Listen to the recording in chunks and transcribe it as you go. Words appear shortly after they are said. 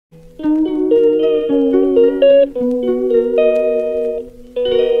Remember,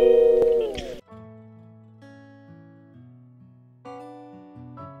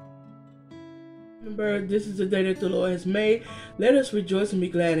 this is the day that the Lord has made. Let us rejoice and be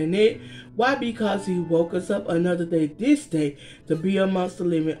glad in it. Why? Because he woke us up another day, this day, to be amongst the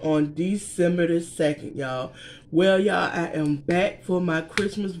living on December the 2nd, y'all. Well, y'all, I am back for my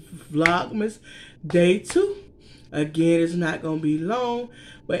Christmas Vlogmas day 2. Again, it's not going to be long,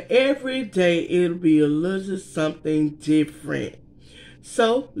 but every day it'll be a little something different.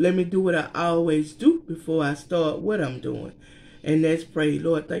 So, let me do what I always do before I start what I'm doing. And let's pray.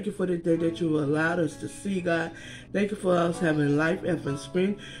 Lord, thank you for the day that you allowed us to see, God. Thank you for us having life, effort,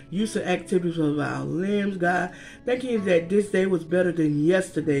 strength, use of activities of our limbs, God. Thank you that this day was better than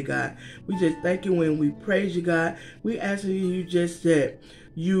yesterday, God. We just thank you when we praise you, God. We asking you just that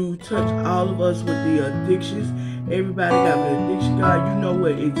you touch all of us with the addictions. Everybody got an addiction, God. You know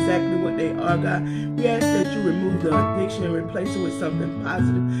exactly what they are, God. We ask that you remove the addiction and replace it with something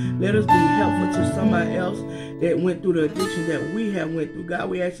positive. Let us be helpful to somebody else that went through the addiction that we have went through, God.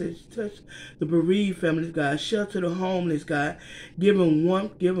 We ask that you touch the bereaved families, God. Shelter the homeless, God. Give them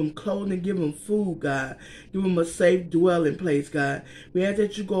warmth, give them clothing, give them food, God. Give them a safe dwelling place, God. We ask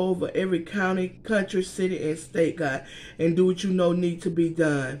that you go over every county, country, city, and state, God, and do what you know need to be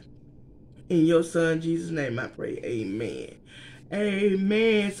done. In your son Jesus' name I pray. Amen.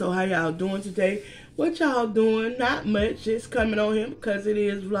 Amen. So how y'all doing today? What y'all doing? Not much. Just coming on here because it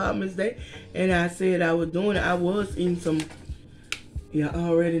is Vlogmas Day. And I said I was doing it. I was eating some, yeah, I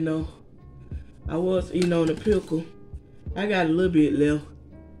already know. I was eating on the pickle. I got a little bit left.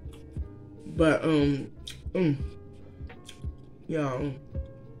 But, y'all,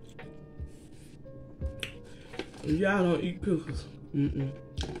 if y'all don't eat pickles, I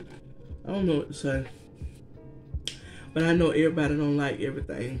don't know what to say. But I know everybody don't like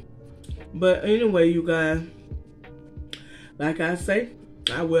everything. But anyway, you guys, like I say,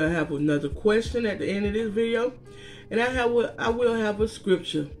 I will have another question at the end of this video. And I will have a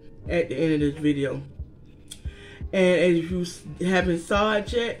scripture at the end of this video. And if you haven't saw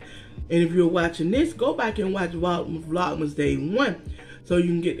it yet, and if you're watching this, go back and watch Vlogmas Day 1. So you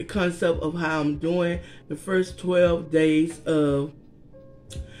can get the concept of how I'm doing the first 12 days of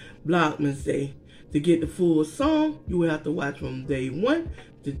Vlogmas Day. To get the full song, you will have to watch from day 1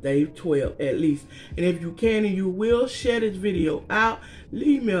 to day 12 at least. And if you can and you will, share this video out,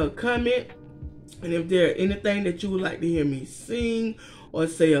 leave me a comment, and if there anything that you would like to hear me sing or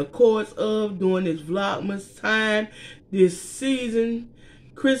say a chorus of during this Vlogmas time, this season,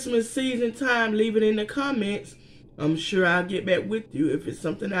 Christmas season time, leave it in the comments. I'm sure I'll get back with you. If it's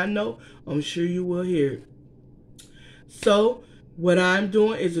something I know, I'm sure you will hear it. So what I'm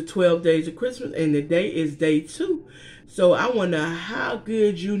doing is the 12 days of Christmas, and the day is day 2. So I wonder how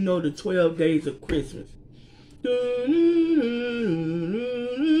good you know the 12 days of Christmas. Boom,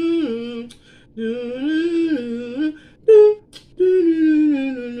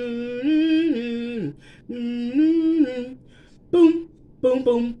 boom,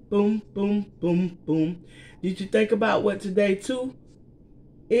 boom, boom, boom, boom, boom. Did you think about what today 2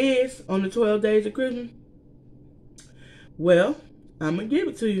 is on the 12 days of Christmas? Well, I'm going to give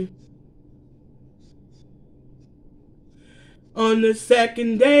it to you. On the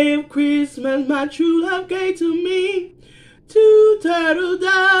second day of Christmas, my true love gave to me 2 turtle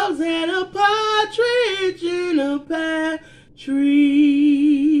doves and a partridge in a pear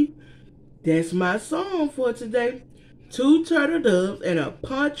tree. That's my song for today. 2 turtle doves and a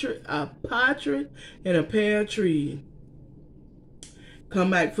partridge in a pear tree.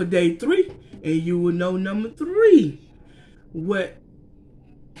 Come back for day 3 and you will know number 3. What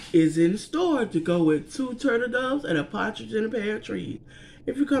is in store to go with 2 turtle doves and a partridge in a pear tree.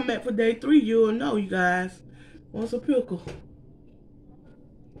 If you come back for day 3, you'll know, you guys. Want some pickle?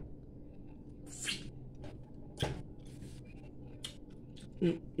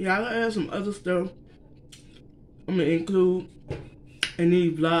 Yeah, I'll add some other stuff I'm gonna include in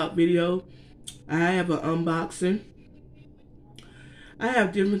these vlog videos. I have an unboxing. I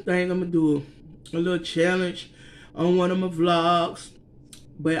have different things I'm gonna do. A little challenge on one of my vlogs,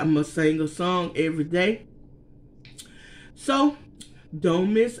 but I'm gonna sing a song every day. So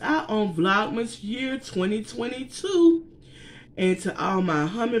don't miss out on Vlogmas year 2022. And to all my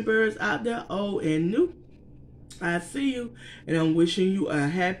hummingbirds out there, old and new, I see you, and I'm wishing you a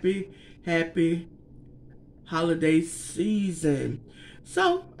happy holiday season.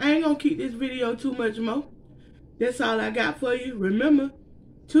 So I ain't gonna keep this video too much more. That's all I got for you. Remember,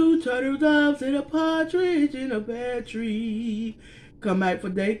 2 turtle doves and a partridge in a pear tree. Come back for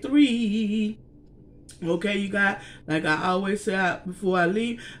day 3. Okay, you guys, like I always say before I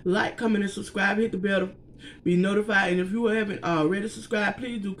leave, like, comment, and subscribe. Hit the bell to be notified. And if you haven't already subscribed,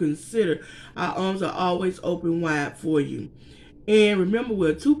 please do consider. Our arms are always open wide for you. And remember,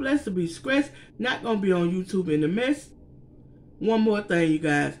 we're too blessed to be stressed. Not going to be on YouTube in the mess. One more thing, you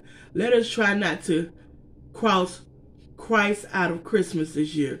guys. Let us try not to cross Christ out of Christmas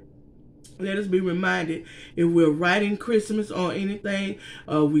this year. Let us be reminded, if we're writing Christmas on anything,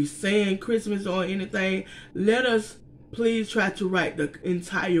 we saying Christmas on anything, let us please try to write the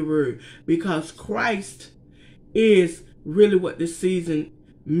entire word, because Christ is really what the season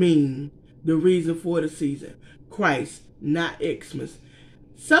means. The reason for the season. Christ, not Xmas.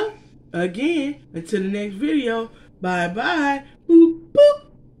 So, again, until the next video, bye-bye.